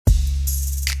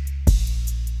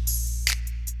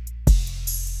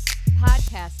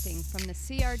Broadcasting from the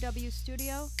CRW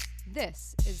studio,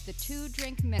 this is the Two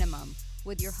Drink Minimum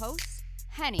with your hosts,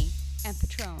 Henny and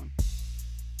Patron.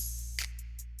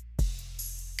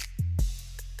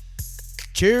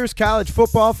 Cheers, college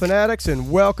football fanatics,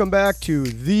 and welcome back to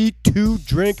the Two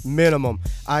Drink Minimum.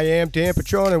 I am Dan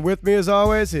Patron, and with me, as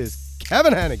always, is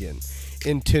Kevin Hennigan.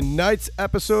 In tonight's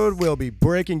episode, we'll be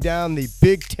breaking down the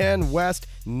Big Ten West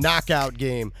knockout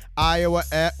game, Iowa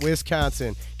at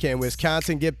Wisconsin. Can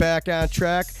Wisconsin get back on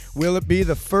track? Will it be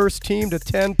the first team to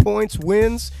 10 points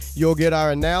wins? You'll get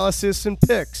our analysis and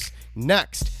picks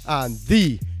next on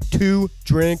the Two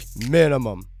Drink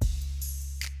Minimum.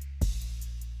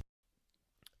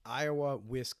 Iowa,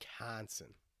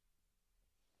 Wisconsin.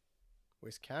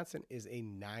 Wisconsin is a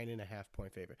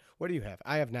 9.5-point favorite. What do you have?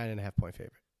 I have 9.5-point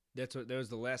favorite. That was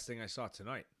the last thing I saw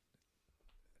tonight.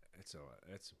 That's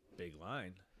a big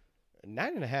line.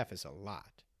 9.5 is a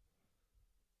lot.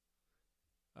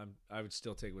 I would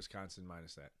still take Wisconsin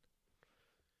minus that.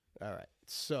 All right.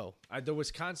 So the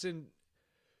Wisconsin,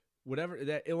 whatever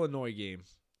that Illinois game,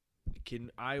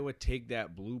 can Iowa take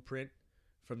that blueprint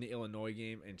from the Illinois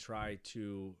game and try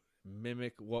to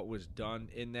mimic what was done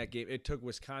in that game? It took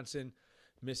Wisconsin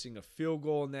missing a field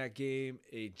goal in that game,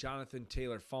 a Jonathan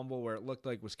Taylor fumble where it looked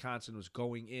like Wisconsin was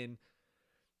going in.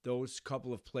 Those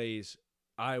couple of plays,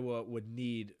 Iowa would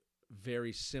need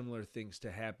very similar things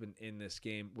to happen in this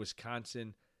game.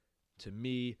 Wisconsin, to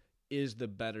me, is the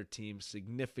better team,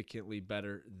 significantly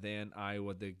better than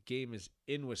Iowa. The game is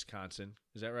in Wisconsin.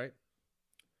 Is that right?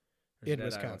 In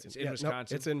Wisconsin. It's in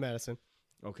Wisconsin? No, it's in Madison.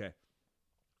 Okay.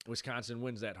 Wisconsin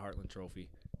wins that Heartland Trophy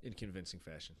in convincing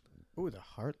fashion. Ooh, the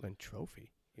Heartland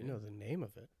Trophy. You know the name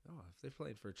of it. Oh, if they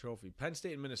played for a trophy. Penn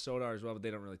State and Minnesota are as well, but they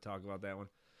don't really talk about that one.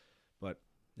 But,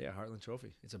 yeah, Heartland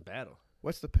Trophy. It's a battle.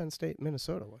 What's the Penn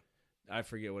State-Minnesota one? I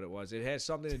forget what it was. It had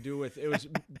something to do with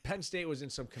Penn State was in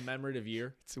some commemorative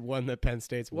year. It's the one that Penn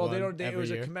State's won it was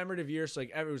year. A commemorative year, so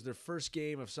it was their first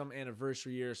game of some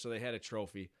anniversary year, so they had a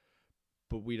trophy.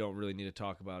 But we don't really need to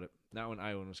talk about it. Not when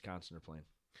Iowa and Wisconsin are playing.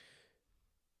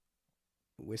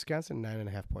 Wisconsin,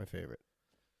 9.5-point favorite.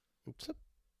 It's a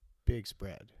big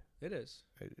spread. It is.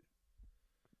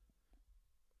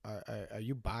 Are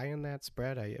you buying that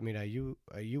spread? I mean, are you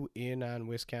in on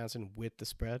Wisconsin with the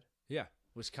spread? Yeah.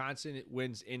 Wisconsin it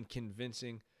wins in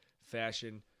convincing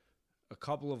fashion. A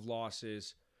couple of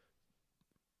losses.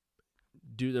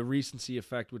 The recency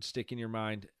effect would stick in your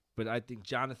mind, but I think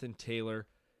Jonathan Taylor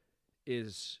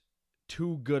is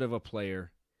too good of a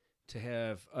player to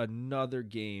have another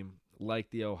game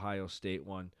like the Ohio State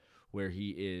one where he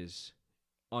is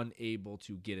unable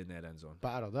to get in that end zone.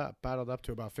 Bottled up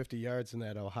to about 50 yards in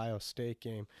that Ohio State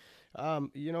game.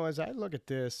 As I look at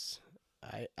this,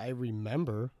 I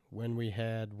remember when we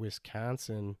had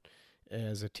Wisconsin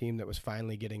as a team that was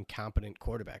finally getting competent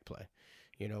quarterback play.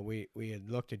 We had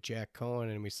looked at Jack Cohen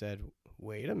and we said,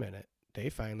 wait a minute, they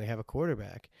finally have a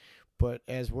quarterback. But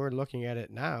as we're looking at it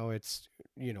now, it's,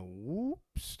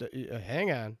 whoops,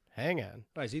 hang on.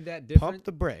 Oh, is he that different? Pump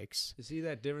the brakes. Is he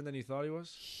that different than you thought he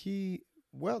was?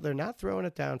 Well, they're not throwing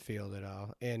it downfield at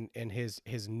all, and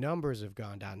his numbers have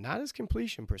gone down. Not his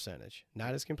completion percentage.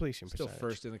 Still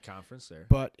first in the conference there.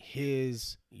 But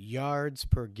his yards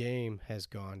per game has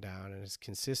gone down and has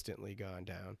consistently gone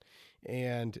down.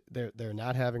 And they're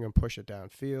not having him push it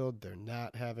downfield. They're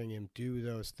not having him do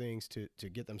those things to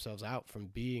get themselves out from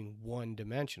being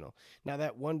one-dimensional. Now,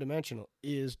 that one-dimensional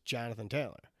is Jonathan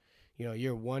Taylor.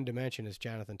 Your one dimension is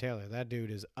Jonathan Taylor. That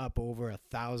dude is up over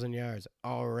 1,000 yards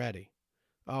already,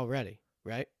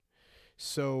 right?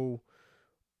 So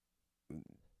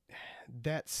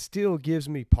that still gives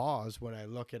me pause when I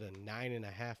look at a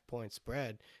 9.5-point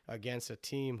spread against a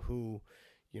team who,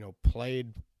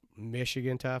 played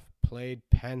Michigan tough, played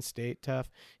Penn State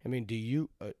tough. I mean,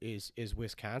 is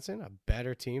Wisconsin a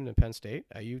better team than Penn State?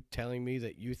 Are you telling me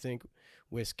that you think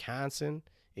Wisconsin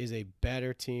is a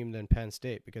better team than Penn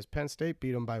State? Because Penn State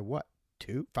beat them by what?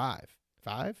 5?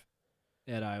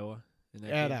 At Iowa.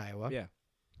 Iowa. Yeah.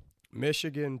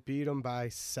 Michigan beat them by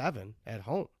 7 at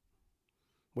home,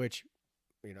 which,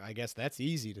 I guess that's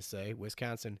easy to say.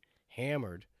 Wisconsin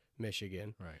hammered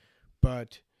Michigan. Right.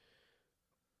 But,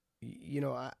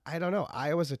 I don't know.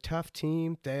 Iowa's a tough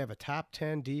team. They have a top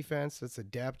 10 defense that's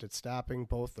adept at stopping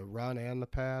both the run and the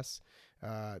pass.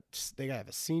 They have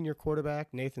a senior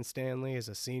quarterback. Nathan Stanley is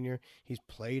a senior. He's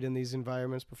played in these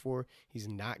environments before. He's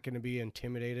not going to be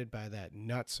intimidated by that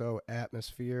nutso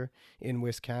atmosphere in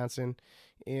Wisconsin.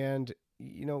 And,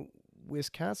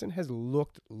 Wisconsin has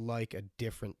looked like a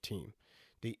different team.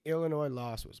 The Illinois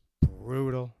loss was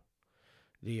brutal.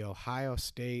 The Ohio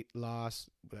State loss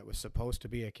that was supposed to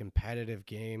be a competitive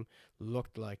game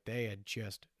looked like they had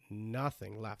just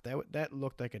nothing left. That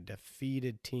looked like a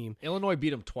defeated team. Illinois beat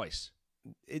them twice.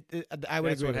 I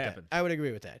would That's agree what with happened. that. I would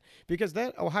agree with that because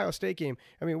that Ohio State game.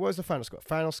 I mean, what was the final score?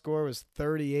 Final score was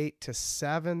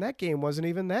 38-7. That game wasn't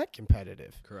even that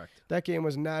competitive. Correct. That game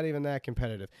was not even that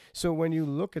competitive. So when you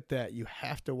look at that, you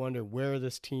have to wonder where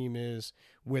this team is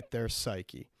with their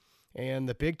psyche. And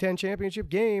the Big Ten championship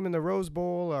game and the Rose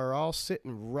Bowl are all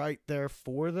sitting right there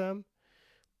for them.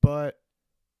 But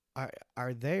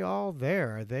are they all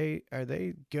there? Are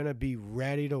they gonna be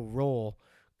ready to roll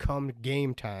come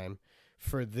game time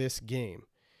for this game?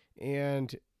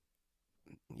 And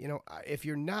if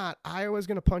you're not, Iowa's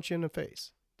gonna punch you in the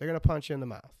face. They're gonna punch you in the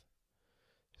mouth.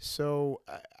 So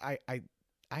I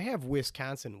have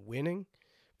Wisconsin winning,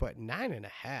 but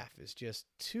 9.5 is just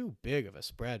too big of a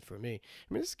spread for me.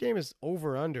 I mean, this game is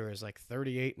over under is like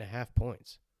 38.5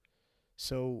 points.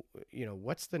 So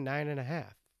what's the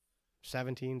 9.5?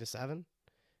 17-7?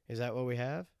 Is that what we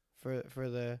have for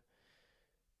the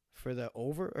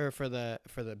over or for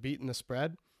the beating the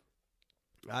spread?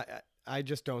 I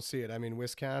just don't see it. I mean,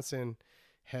 Wisconsin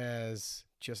has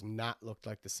just not looked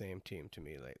like the same team to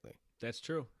me lately. That's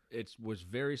true. It was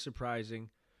very surprising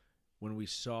when we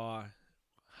saw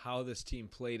how this team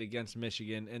played against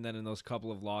Michigan, and then in those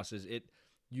couple of losses, it's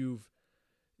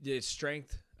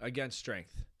strength against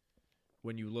strength.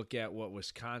 When you look at what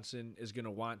Wisconsin is going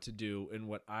to want to do and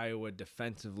what Iowa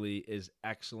defensively is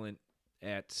excellent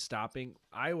at stopping.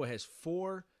 Iowa has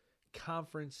 4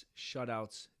 conference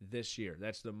shutouts this year.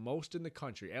 That's the most in the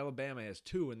country. Alabama has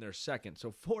 2 in their second.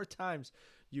 So 4 times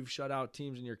you've shut out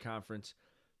teams in your conference.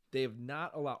 They have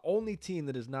not allowed, only team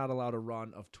that has not allowed a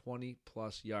run of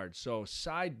 20-plus yards. So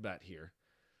side bet here.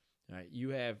 All right, you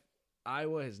have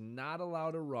Iowa has not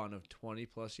allowed a run of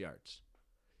 20-plus yards.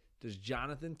 Does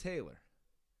Jonathan Taylor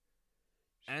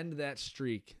end that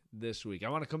streak this week? I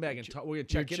want to come back and talk. We're going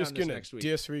to check in on this next week.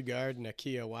 Disregard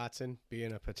Nakia Watson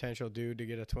being a potential dude to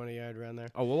get a 20-yard run there.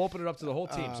 Oh, we'll open it up to the whole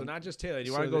team. So not just Taylor. Do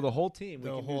you want to go the whole team?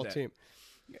 The whole team.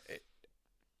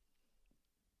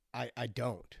 I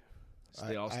don't. So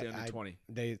they all stay under 20.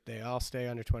 They all stay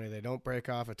under 20. They don't break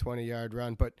off a 20-yard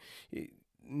run. But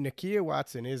Nakia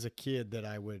Watson is a kid that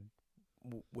I would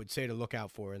say to look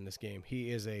out for in this game.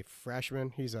 He is a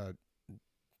freshman. He's a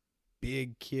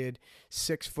big kid,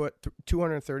 6 foot,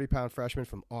 230-pound freshman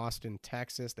from Austin,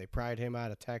 Texas. They pried him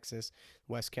out of Texas.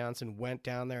 Wisconsin went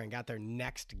down there and got their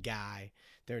next guy,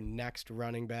 their next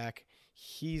running back.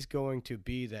 He's going to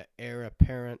be the heir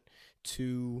apparent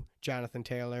to Jonathan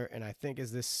Taylor, and I think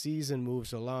as this season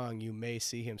moves along, you may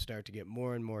see him start to get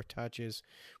more and more touches,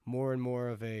 more and more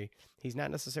of he's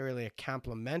not necessarily a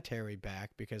complimentary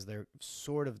back because they're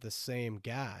sort of the same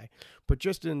guy, but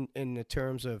just in the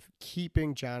terms of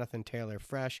keeping Jonathan Taylor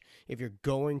fresh, if you're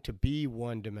going to be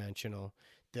one-dimensional,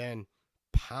 then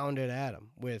pound it at him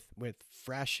with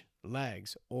fresh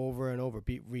legs over and over.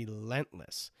 Be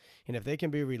relentless. And if they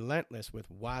can be relentless with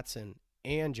Watson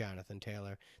and Jonathan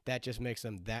Taylor, that just makes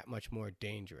them that much more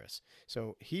dangerous.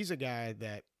 So he's a guy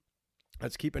that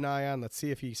let's keep an eye on. Let's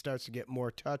see if he starts to get more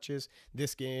touches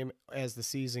this game as the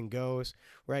season goes.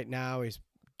 Right now he's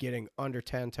getting under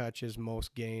 10 touches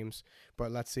most games,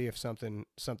 but let's see if something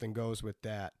goes with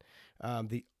that.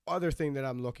 The other thing that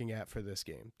I'm looking at for this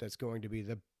game that's going to be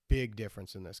the big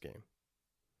difference in this game.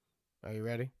 Are you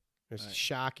ready? There's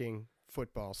shocking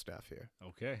football stuff here.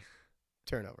 Okay.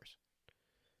 Turnovers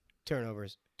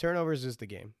is the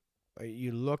game.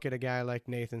 You look at a guy like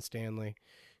Nathan Stanley.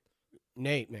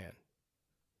 Nate, man,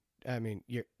 I mean,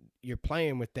 you're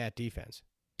playing with that defense.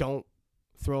 Don't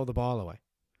throw the ball away.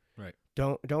 Right.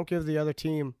 Don't give the other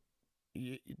team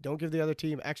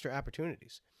extra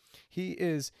opportunities.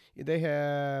 They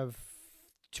have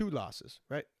 2 losses,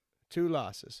 right? 2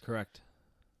 losses. Correct.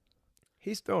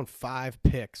 He's thrown 5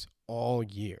 picks all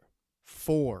year.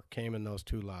 4 came in those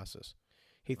 2 losses.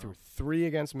 He threw 3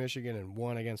 against Michigan and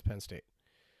 1 against Penn State.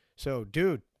 So,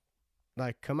 dude,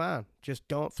 come on. Just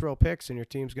don't throw picks and your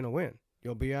team's going to win.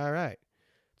 You'll be all right.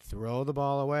 Throw the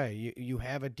ball away. You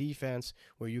have a defense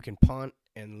where you can punt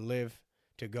and live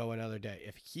to go another day.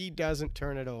 If he doesn't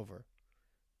turn it over,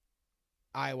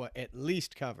 Iowa at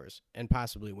least covers and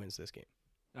possibly wins this game.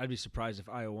 I'd be surprised if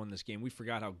Iowa won this game. We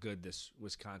forgot how good this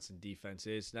Wisconsin defense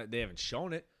is. They haven't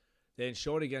shown it. They didn't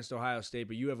show it against Ohio State,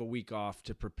 but you have a week off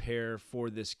to prepare for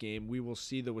this game. We will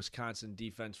see the Wisconsin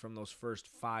defense from those first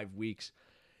 5 weeks.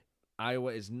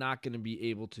 Iowa is not going to be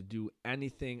able to do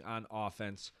anything on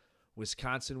offense.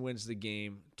 Wisconsin wins the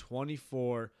game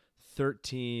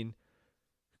 24-13.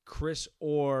 Chris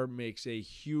Orr makes a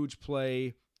huge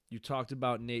play. You talked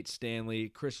about Nate Stanley.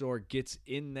 Chris Orr gets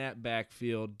in that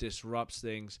backfield, disrupts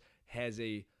things, has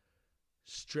a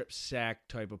strip sack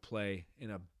type of play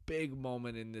in a big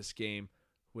moment in this game.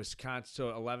 Wisconsin,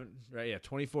 so 11, right? Yeah,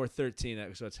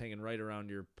 24-13. So it's hanging right around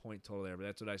your point total there, but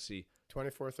that's what I see.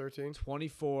 24-13?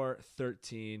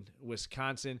 24-13,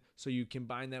 Wisconsin. So you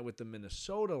combine that with the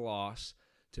Minnesota loss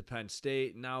to Penn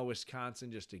State. Now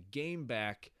Wisconsin just a game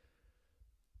back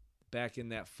in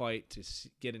that fight to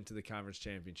get into the conference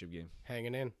championship game.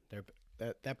 Hanging in.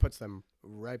 That puts them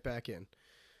right back in.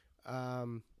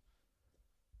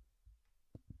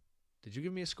 Did you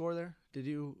give me a score there?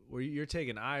 You're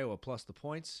taking Iowa plus the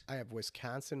points? I have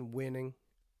Wisconsin winning,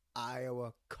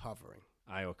 Iowa covering.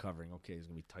 Iowa covering. Okay, it's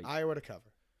going to be tight. Iowa to cover.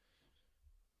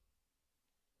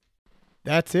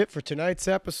 That's it for tonight's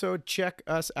episode. Check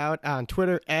us out on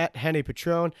Twitter at Henny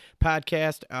Patron.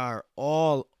 Podcasts are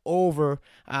all over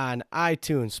on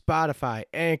iTunes, Spotify,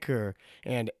 Anchor,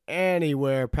 and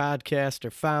anywhere podcasts are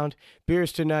found.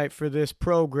 Beers tonight for this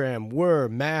program were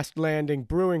Mast Landing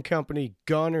Brewing Company,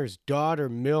 Gunner's Daughter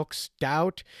Milk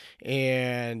Stout,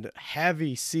 and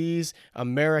Heavy Seas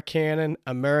Americanon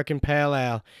American Pale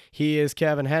Ale. He is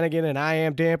Kevin Hennigan, and I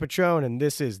am Dan Patron, and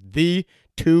this is the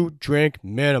 2 Drink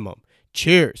Minimum.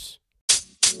 Cheers.